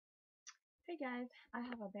Hey guys, I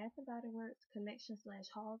have a Bath and Body Works collection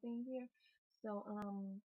slash haul thing here. So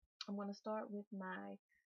I'm gonna start with my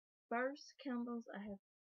first candles I have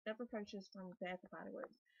ever purchased from Bath and Body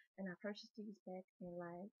Works, and I purchased these back in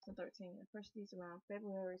like 2013. I purchased these around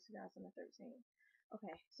February 2013.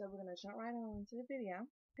 Okay, so we're gonna jump right on into the video.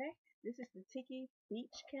 Okay, this is the Tiki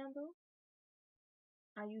Beach candle.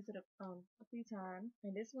 I use it a few times,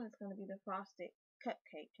 and this one is gonna be the Frosted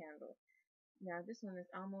Cupcake candle. Now this one is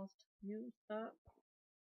almost used up.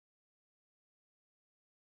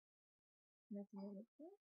 That's what it looks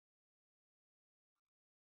like.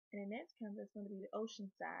 And the next candle is going to be the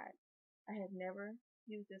Oceanside. I have never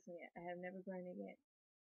used this one yet. I have never burned it yet.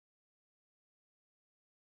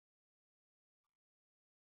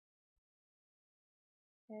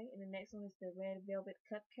 Okay, and the next one is the Red Velvet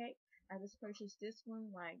Cupcake. I just purchased this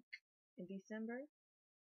one like in December.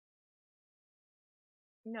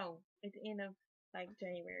 No, at the end of like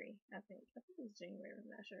January, I think. I think it was January, I'm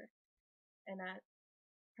not sure. And I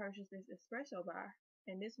purchased this espresso bar,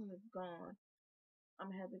 and this one is gone.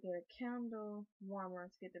 I'm gonna have to get a candle warmer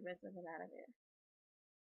to get the rest of it out of there.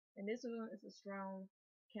 And this one is a strong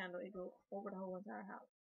candle. It goes over the whole entire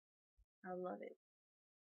house. I love it.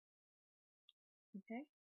 Okay,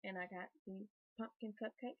 and I got the Pumpkin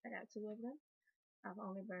Cupcake. I got two of them. I've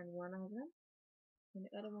only burned one of them, and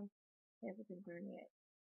the other one hasn't been burned yet.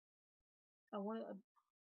 I wanted a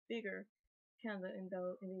bigger candle in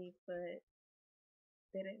these, but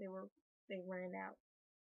they ran out.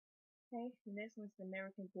 Okay, the next one's the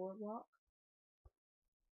American Boardwalk,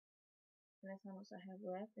 and that's how much I have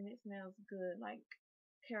left, and it smells good, like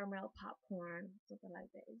caramel popcorn, something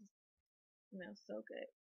like that. It just smells so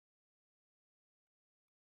good.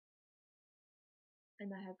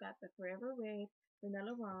 And I have got the Forever Red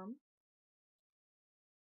Vanilla Rum,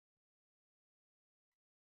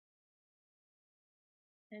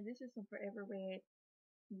 and this is some Forever Red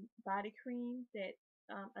body cream that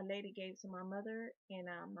a lady gave to my mother, and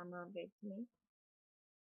my mom gave to me.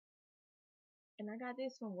 And I got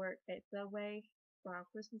this from work at Subway around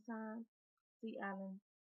Christmas time, Sea Island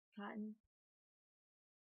Cotton.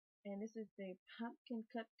 And this is the Pumpkin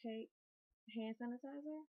Cupcake hand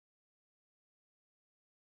sanitizer.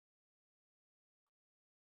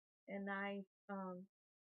 And I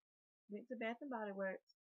went to Bath and Body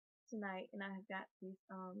Works tonight, and I have got this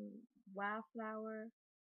Wildflower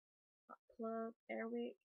Plug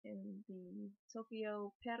Airwick and the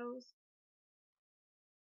Tokyo Petals.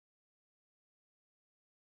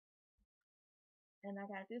 And I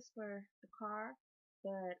got this for the car,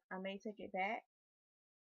 but I may take it back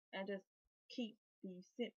and just keep the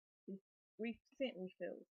scent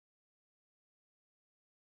refills.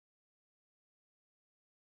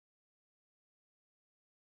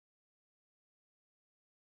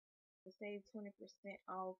 To save 20%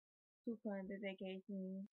 off coupon that they gave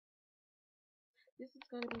me. This is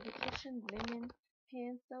going to be the Kitchen Lemon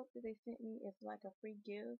hand soap that they sent me as like a free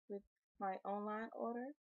gift with my online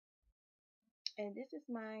order. And this is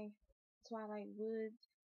my Twilight Woods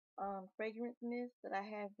fragrance mist that I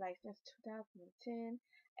have like since 2010,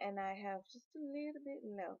 and I have just a little bit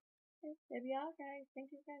left. Okay, that'll be all guys.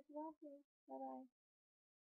 Thank you guys for watching. Bye bye.